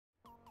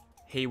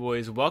Hey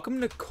boys, welcome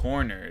to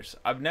Corners.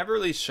 I've never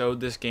really showed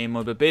this game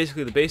mode, but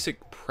basically the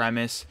basic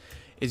premise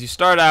is you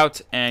start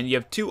out and you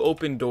have two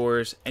open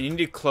doors and you need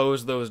to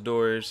close those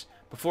doors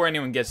before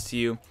anyone gets to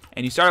you,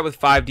 and you start out with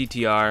 5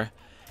 DTR,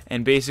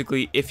 and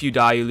basically if you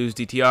die you lose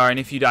DTR, and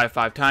if you die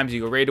 5 times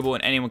you go raidable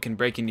and anyone can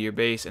break into your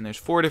base, and there's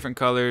 4 different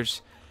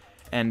colors,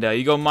 and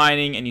you go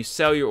mining and you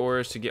sell your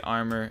ores to get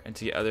armor and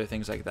to get other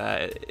things like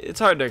that. It's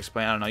hard to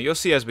explain, I don't know, you'll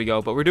see as we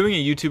go, but we're doing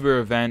a YouTuber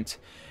event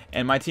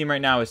and my team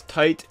right now is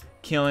Tight,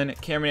 Killing,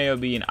 Cameron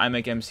AOB, and I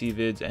Make MC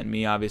Vids, and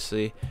me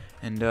obviously,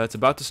 and it's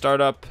about to start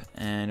up,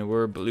 and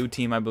we're blue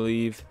team I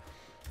believe,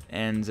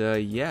 and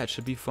yeah, it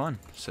should be fun.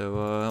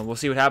 So we'll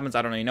see what happens.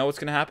 I don't really know what's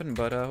gonna happen,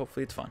 but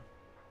hopefully it's fun.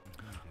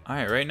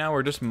 Alright, right now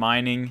we're just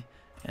mining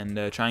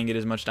and trying to get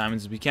as much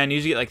diamonds as we can.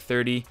 Usually get like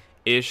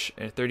 30-ish,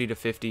 30 to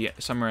 50,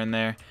 somewhere in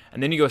there,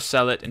 and then you go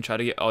sell it and try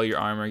to get all your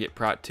armor, get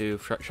prot 2,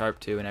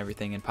 sharp 2, and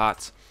everything in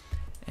pots.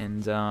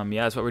 And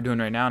yeah, that's what we're doing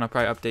right now, and I'll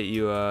probably update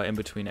you in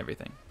between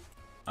everything.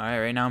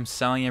 Alright, right now I'm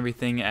selling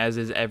everything, as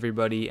is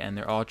everybody, and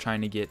they're all trying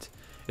to get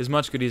as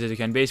much goodies as you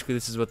can. Basically,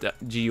 this is what the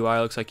GUI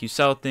looks like. You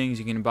sell things,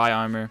 you can buy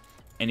armor,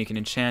 and you can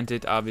enchant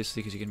it,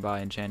 obviously, because you can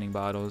buy enchanting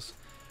bottles.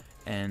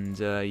 And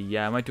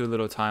yeah, I might do a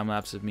little time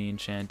lapse of me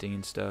enchanting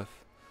and stuff.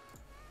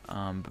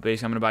 But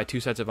basically, I'm going to buy 2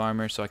 sets of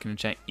armor so I can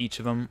enchant each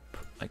of them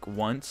like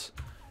once,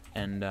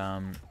 and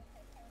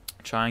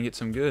try and get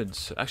some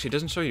goods. Actually, it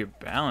doesn't show your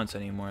balance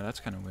anymore. That's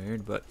kind of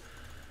weird, but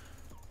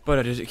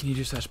can you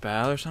do slash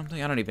battle or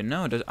something? I don't even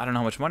know. I don't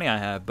know how much money I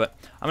have, but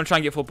I'm going to try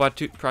and get full prot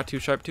 2,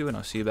 sharp 2, and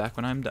I'll see you back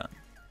when I'm done.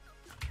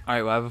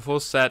 Alright, well, I have a full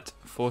set,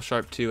 full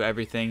sharp 2,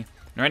 everything.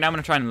 And right now I'm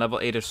going to try and level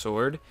 8 a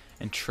sword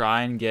and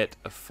try and get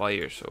a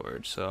fire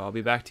sword. So I'll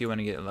be back to you when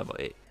I get a level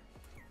 8.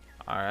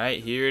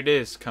 Alright, here it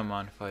is. Come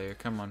on, fire.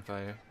 Come on,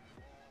 fire.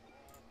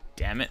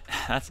 Damn it.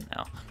 That's an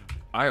L.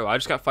 Alright, well, I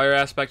just got fire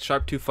aspect,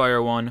 sharp 2,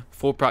 fire 1,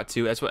 full prot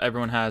 2. That's what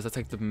everyone has. That's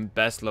like the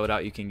best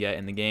loadout you can get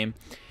in the game.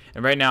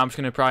 And right now I'm just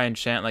going to probably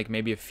enchant like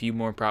maybe a few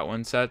more prot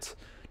 1 sets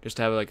just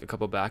to have like a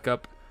couple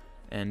backup.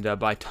 And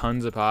buy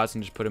tons of pots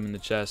and just put them in the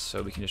chest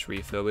so we can just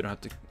refill. We don't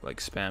have to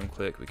like spam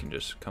click. We can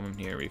just come in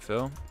here and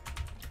refill.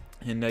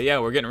 And yeah,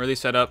 we're getting really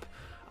set up.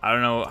 I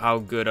don't know how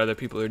good other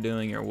people are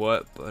doing or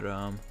what, but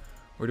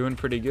we're doing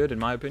pretty good in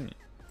my opinion.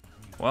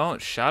 Well,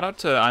 shout out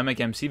to I Make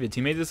MC Vids.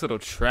 He made this little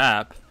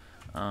trap.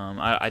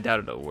 I doubt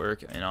it'll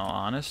work in all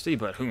honesty,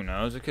 but who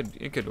knows?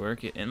 It could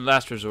work. In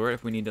last resort,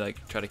 if we need to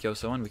like try to kill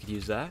someone, we could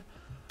use that.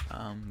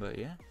 But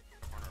yeah.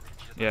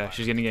 Yeah,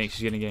 she's getting ganked.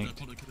 She's getting ganked.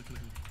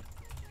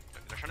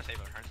 They're trying to save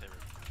her. They're trying to save her.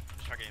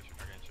 Just try games.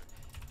 Try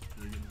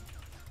games.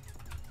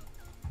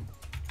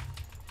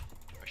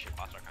 Oh shit,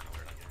 bots are kind of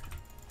weird on here.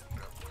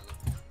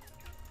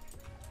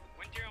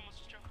 When deer almost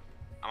just jumped.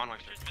 I'm on my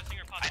street. She's missing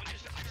her pot.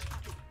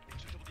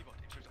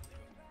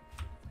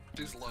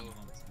 She's low.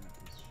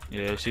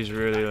 Yeah, she's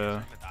really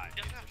low.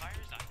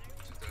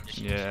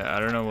 Yeah,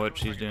 I don't know what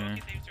she's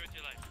doing.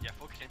 Yeah,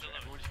 focus into it.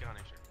 Everyone just get on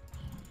nature.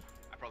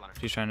 I pro on her.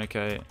 She's trying to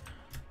kite.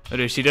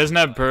 Literally, she doesn't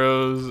have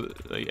pearls,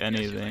 like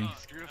anything.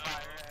 Screw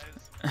fire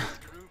res.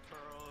 Screw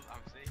pearls.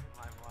 I'm saving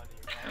my money.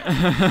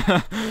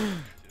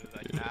 She was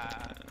like, nah.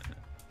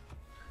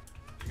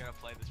 You're gonna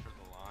play this for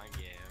the long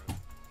game.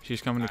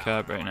 She's coming to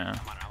cap right now.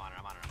 I'm on her.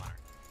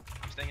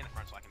 I'm staying in the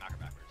front so I can knock her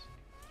backwards.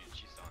 Dude,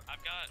 she's done.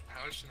 I've got.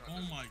 How is she not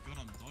Oh my god,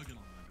 I'm dogging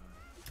on that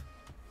guy.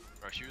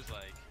 Bro, she was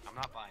like, I'm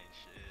not buying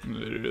shit.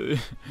 Literally.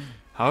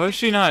 How is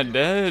she not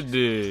dead,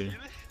 dude?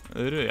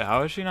 Literally,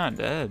 how is she not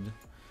dead?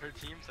 Her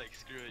team's like,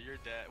 screw it, you're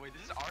dead. Wait,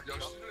 this is our Yo,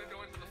 she's gonna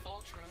go into the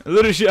fall trap.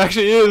 Literally, she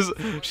actually is.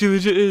 She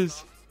legit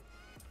is.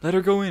 Let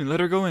her go in. Let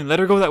her go in. Let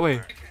her go that way.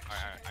 Alright,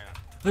 I got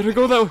it. Let her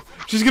go that way.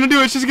 She's gonna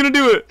do it. She's gonna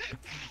do it.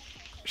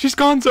 She's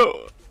gone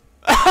so.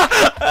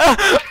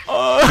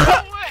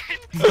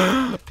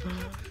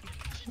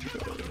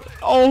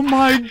 Oh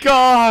my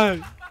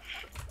god.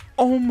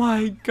 Oh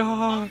my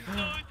god.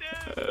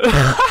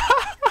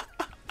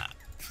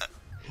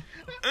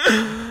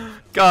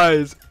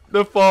 Guys,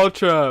 the fall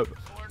trap.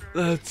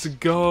 Let's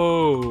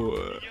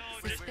go.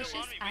 Suspicious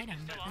item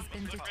has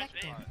been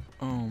detected.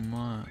 Oh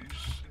my.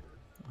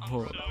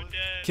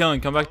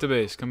 Killing, come back to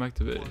base. Come back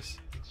to base.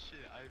 Shit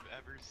I've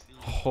ever seen.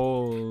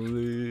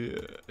 Holy.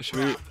 Should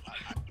we?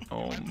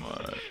 Oh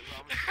my.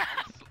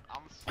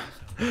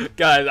 I'm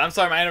Guys, I'm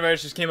sorry, my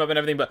anniversary just came up and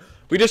everything, but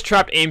we just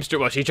trapped Aimster.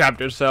 Well, she trapped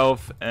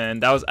herself,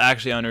 and that was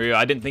actually unreal.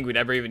 I didn't think we'd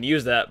ever even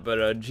use that, but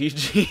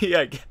GG,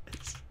 I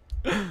guess.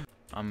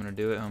 I'm gonna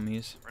do it,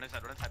 homies. Run inside.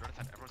 Everyone's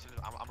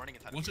I'm running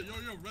inside. Watch it, yo,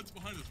 red's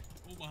behind us.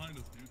 All behind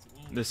us, dude.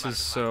 Oh, This is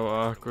so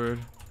awkward.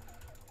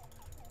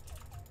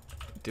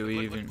 Do we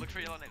even? Look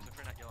for yellow names. Look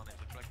for yellow names.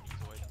 Look for like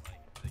he's away than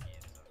like Ziggy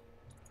and stuff.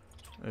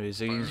 Wait,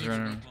 Ziggy's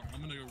running.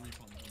 I'm gonna go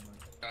repon.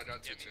 I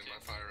got two in my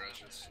fire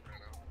edges right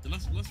now. Yeah,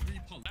 let's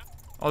repon.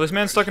 Oh, this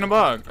man's stuck in a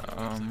bog.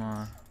 Oh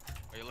my.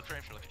 Oh, you look for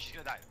Aimster. She's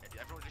gonna die.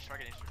 Everyone just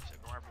target Aimster.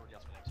 Ignore everybody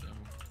else with Aimster.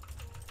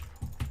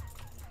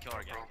 Kill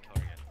her again.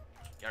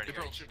 You already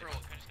got She it. pearl.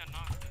 I just got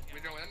knocked. We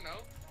go in,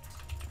 no?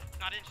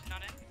 Not in, she's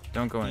not in.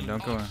 Don't go in.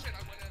 Don't go in. Oh shit, I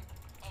went in.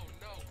 Oh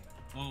no.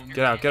 Oh, no.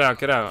 Get out. Get out.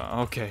 Get out.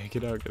 Okay,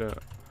 get out. Get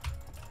out.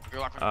 Go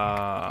lock her. Yo,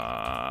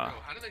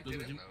 how do they Does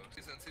get it in do- though?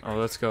 He's NC Oh,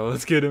 let's go.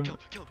 Let's get him. Kill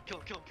somebody.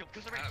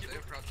 They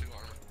have Prop 2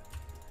 armor.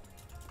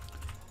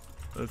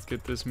 Let's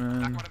get this Knock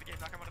him man. out of the game.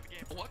 Knock him out of the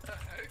game. What the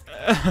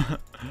heck?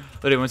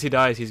 Literally, once he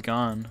dies, he's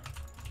gone.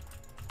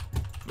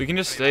 We can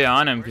just stay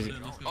on him because. Yeah,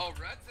 let's go. Oh,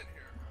 Red's in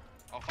here.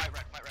 Oh, fight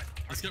red.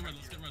 Let's get red.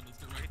 Let's get red. Let's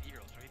get red. Target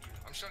Egirl.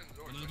 I'm shutting the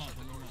doors. Let I'm him out,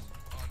 shutting the let him doors.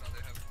 out. Oh no,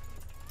 they have.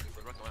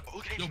 Oh,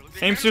 look at Yo,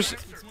 Egirl. Aim's just.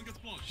 Someone gets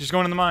blocked. She's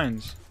going in the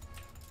mines.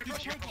 Pro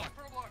block,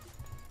 pro block.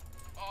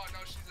 Oh no,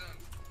 she's in.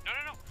 No.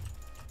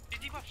 She's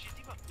debuffed.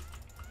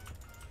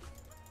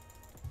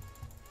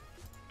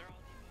 They're all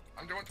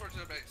debuffed. I'm going towards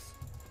their base.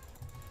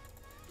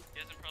 He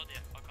hasn't pearled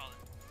yet. I'll call it.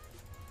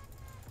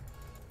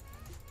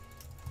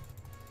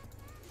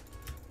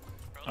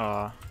 Pearled?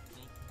 Aw.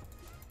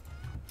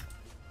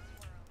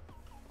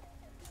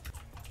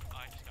 Oh,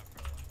 I just got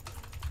pearled.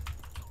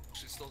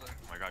 She's still there.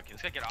 Oh my god,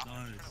 this guy get off.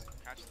 I'm Nice. trying to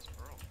catch this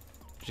pearl.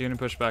 She's gonna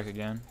push back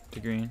again to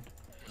green.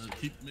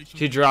 Make sure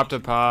She dropped a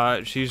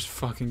pot. She's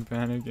fucking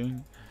panicking.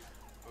 Ooh,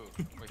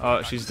 wait, Oh,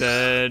 back. she's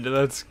dead.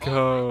 Let's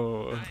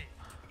go. Nice.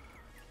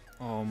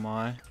 Oh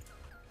my. You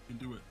can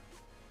do it.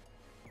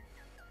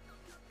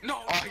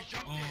 No. Oh, he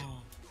jumped in.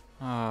 Oh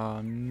Oh. Come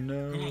on,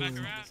 no. Back let's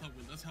around. help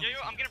win. Let's help Yo, win.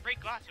 I'm gonna break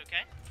glass,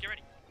 okay? Get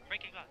ready.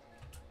 Breaking glass.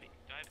 Wait,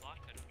 do I have blocked?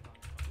 I don't have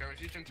blocked.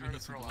 Guys, you can turn the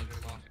pearl on. Get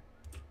him off.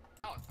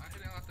 Out. I'm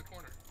hitting out the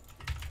corner.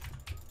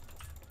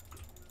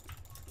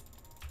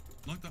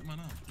 Knock that man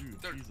out, dude.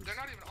 Jesus. They're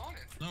not even on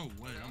it. No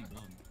way, I'm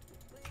done.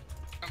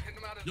 I'm hitting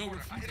him out of the Yo,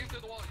 corner. I hit him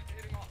through the wall. You can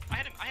hit him off. I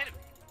hit him.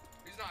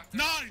 He's not.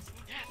 Nice!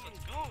 Yes, let's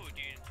go,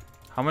 dude.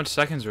 How much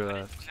seconds are I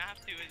left?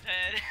 snapped to his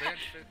head. They had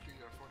 50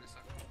 or 40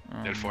 seconds.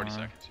 Oh, They had 40 my.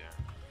 seconds, yeah.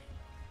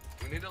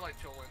 We need to like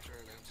kill Winter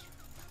and answer.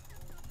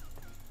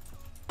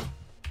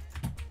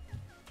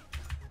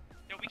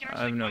 Yo, we can I have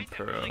actually no fight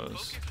them. We're, like,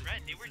 pearls. focus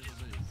red. They were just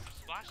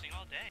splashing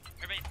all day.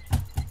 Everybody,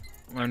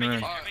 Run, everybody run. get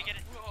it. Everybody get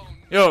it.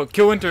 Whoa, Yo,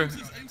 kill Winter.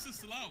 Aim's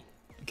still out.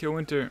 Kill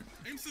Winter.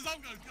 Aim's is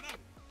out, guys. Get out.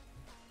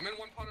 I'm in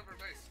one part of her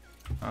base.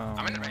 Oh,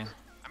 I'm in the no. race.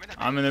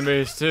 I'm in the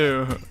base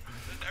too.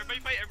 Everybody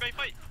fight. Everybody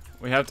fight.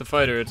 We have to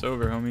fight her. It's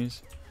over,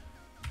 homies.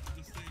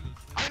 Just stay in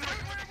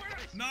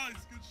this. Nice,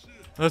 good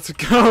shit. Let's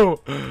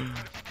go. I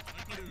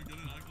couldn't even get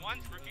in.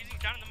 One's refusing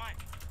down in the mine.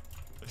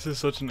 This is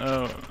such an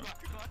L.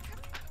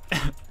 Oh my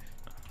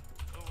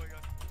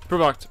god.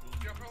 Provoked.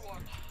 Yeah, pro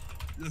block.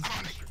 Yes.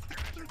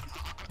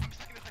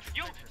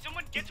 Yo,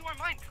 someone get to our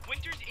mine.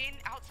 Winter's in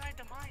outside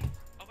the mine.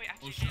 Oh wait,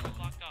 actually, shit. they have it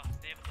blocked off.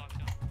 They have it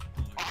blocked off. Oh,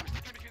 I'm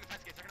stuck in between the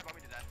fence gates. They're gonna bump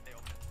me to death. They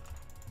open it.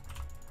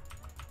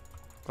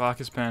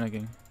 Glock is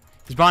panicking.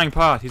 He's buying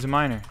pot. He's a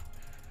miner.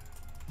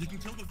 You can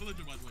kill the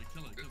villager, by the way.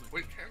 Kill it.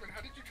 Wait, Cameron,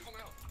 how did you come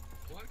out?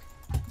 What?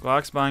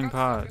 Glock's buying Glock's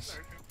pots.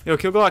 in there. Yo,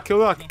 kill Glock. Kill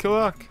Glock. Kill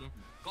Glock.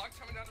 Glock's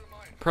coming out of the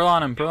mine. Pearl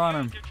on him. Pearl on Yo,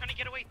 him. They're trying to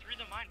get away through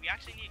the mine. We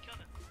actually need to kill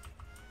them.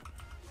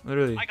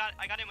 Literally. I got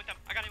in with them.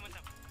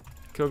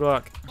 Kill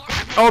Glock.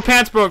 Oh,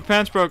 pants broke.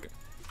 Pants broke.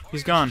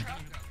 He's Oh, gone. trapped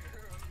down here.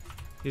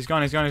 He's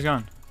gone. He's gone. He's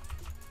gone.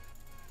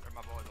 Where'd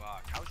my boy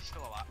lock? How is he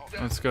still alive? Oh,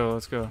 Let's go.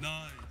 Let's go.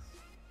 Nice.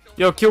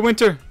 Yo, kill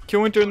Winter.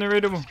 Kill Winter in the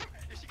raidable.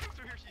 if she comes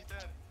through here, she's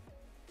dead.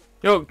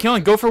 Yo,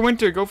 killing. Go for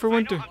Winter. Go for I know,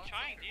 Winter. I'm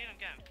trying, dude. I'm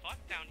getting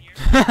fucked down here.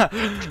 They're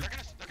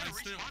gonna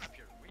respawn up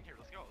here. Wait here.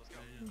 Let's go.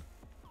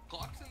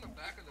 Glock's in the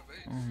back of the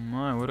base. Oh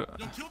my, what a...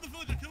 Yo, kill the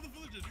villager, dude. That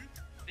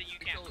you You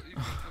can't. can't kill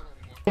anymore.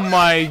 Oh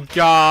my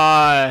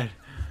god.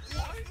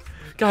 What?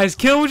 Guys,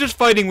 Kill was just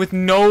fighting with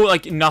no,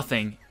 like,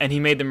 nothing, and he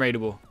made them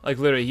raidable. Like,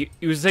 literally,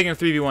 he was taking a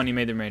 3v1, he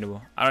made them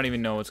raidable. I don't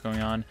even know what's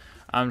going on.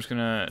 I'm just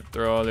gonna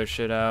throw all their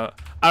shit out.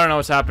 I don't know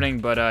what's happening,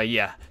 but,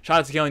 yeah. Shout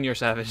out to Killing, you're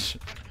savage.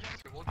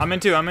 I'm in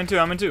two. Yes. I'm in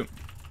two. Man,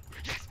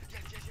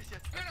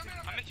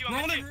 I'm in We're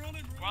on two. it, we're on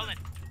it, We're all in.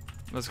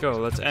 Let's go,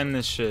 let's end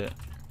this shit.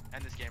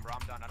 End this game, bro.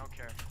 I'm done. I don't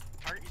care.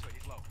 Target Eastwood.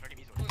 He's low. Target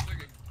Eastwood.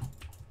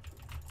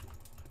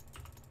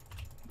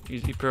 He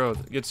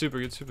pearled. Get super,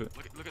 get super.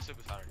 Look at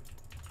Superstar.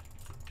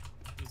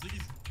 Yo,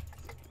 Ziggy's.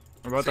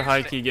 We're about to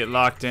high key get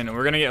locked in.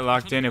 We're gonna get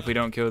locked in if we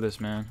don't kill this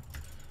man.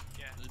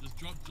 Yeah. Just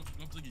drop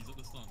Ziggy's at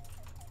the start.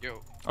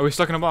 Yo. Are we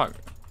stuck in a block?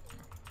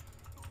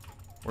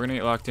 We're gonna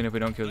get locked in if we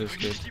don't kill this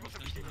kid.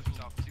 Superstar just debuff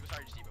himself.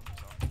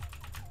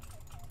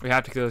 We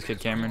have to kill this kid,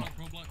 Cameron.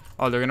 Pro block.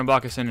 Oh, they're gonna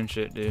block us in and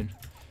shit, dude.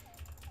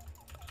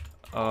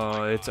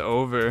 Oh, it's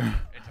over.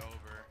 It's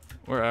over.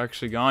 We're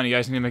actually gone. You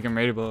guys need to make him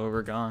raidable or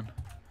we're gone.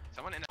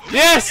 Someone in the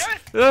Yes!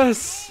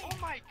 Yes! Oh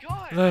my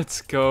god.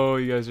 Let's go.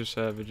 You guys are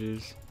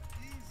savages.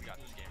 We got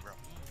this game, bro.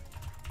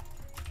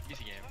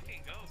 Easy game.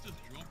 Fucking go. Let's just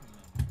drop him,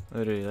 man.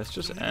 Literally, let's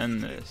just Yo,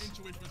 end he's this. inch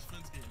away from his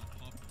fence gate and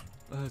pop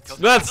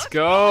him. Let's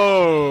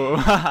go!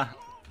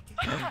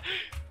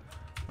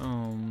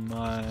 Oh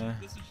my.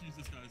 Let's just use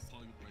this guy's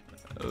target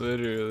breaker.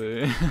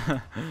 Literally.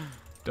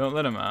 Don't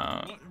let him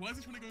out. Why is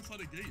he trying to go inside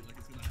a gate like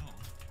it's gonna help?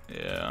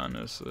 Yeah,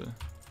 honestly.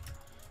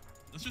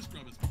 Let's just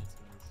grab his pots,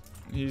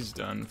 guys. He's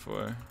done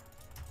for.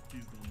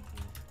 He's done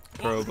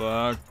for. Pro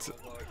blocked.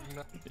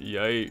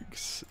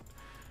 Yikes.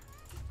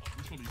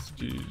 He's probably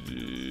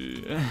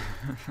stupid.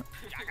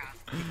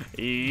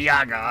 GG.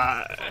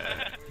 Yaga.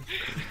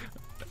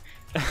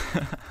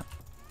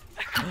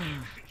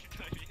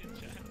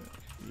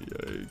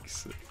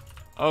 Yikes.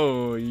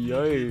 Oh,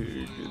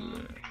 yikes.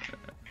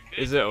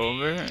 Is it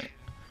over?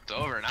 It's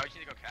over. Now we just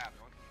need to go cap.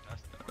 No one can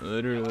contest it.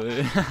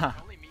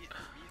 Literally. Only me.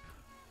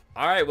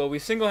 Alright, well, we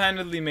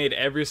single-handedly made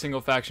every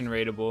single faction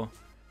raidable.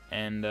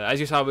 And as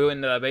you saw, we went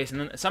into that base.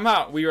 And then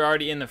somehow we were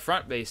already in the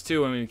front base,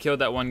 too, when we killed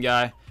that one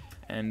guy.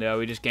 And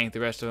we just ganked the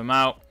rest of them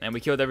out. And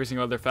we killed every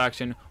single other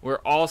faction. We're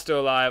all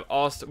still alive.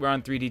 We're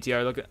on 3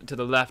 DTR. Look to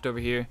the left over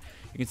here.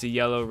 You can see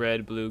yellow,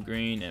 red, blue,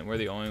 green. And we're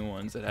the only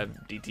ones that have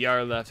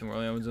DTR left. And we're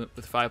the only ones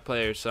with 5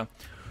 players. So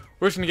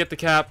we're just going to get the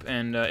cap.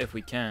 And if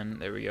we can,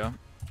 there we go.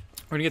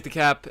 We're going to get the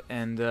cap.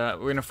 And we're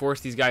going to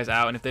force these guys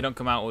out. And if they don't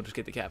come out, we'll just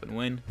get the cap and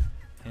win.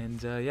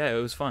 And yeah, it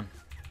was fun.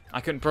 I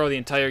couldn't pro the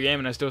entire game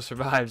and I still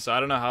survived. So I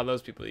don't know how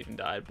those people even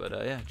died. But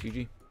yeah,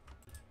 GG.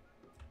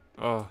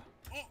 Oh.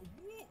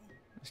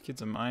 This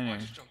kid's a minor.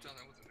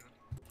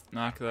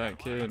 Knock that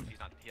kid.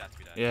 He has to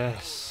be dead.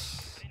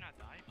 Yes. Did he not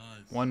die?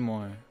 Nice. One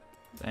more.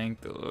 Thank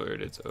the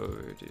Lord it's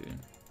over, dude.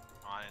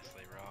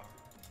 Honestly, bro.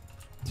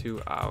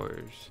 2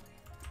 hours.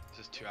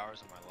 This is 2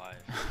 hours of my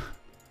life.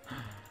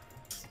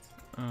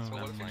 Oh, So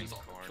what if my. we just all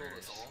control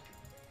this all?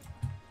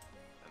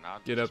 And now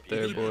Get just up be-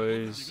 there, You're gonna be above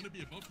him, boys. You're gonna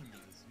be above him,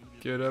 guys. You're gonna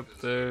be Get above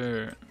up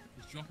there. him.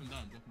 Just drop him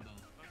down, drop him down.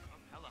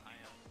 I'm hella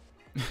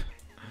high up.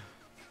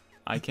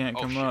 I can't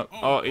Oh, come shit. up. Oh,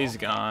 Oh, oh, he's oh,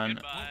 gone.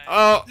 Goodbye.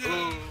 Oh,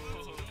 Yeah.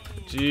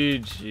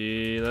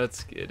 GG.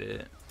 Let's get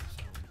it.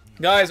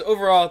 Guys,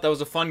 overall, that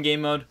was a fun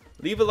game mode.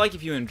 Leave a like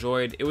if you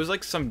enjoyed. It was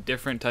like some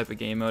different type of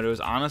game mode. It was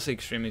honestly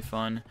extremely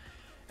fun.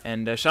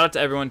 And shout out to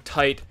everyone.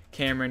 Tight,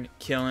 Cameron,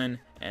 Killin,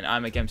 and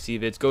I'm like MC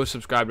Vids. Go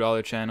subscribe to all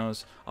their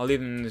channels. I'll leave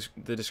them in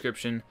the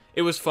description.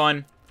 It was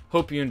fun.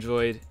 Hope you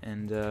enjoyed.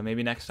 And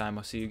maybe next time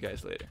I'll see you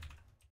guys later.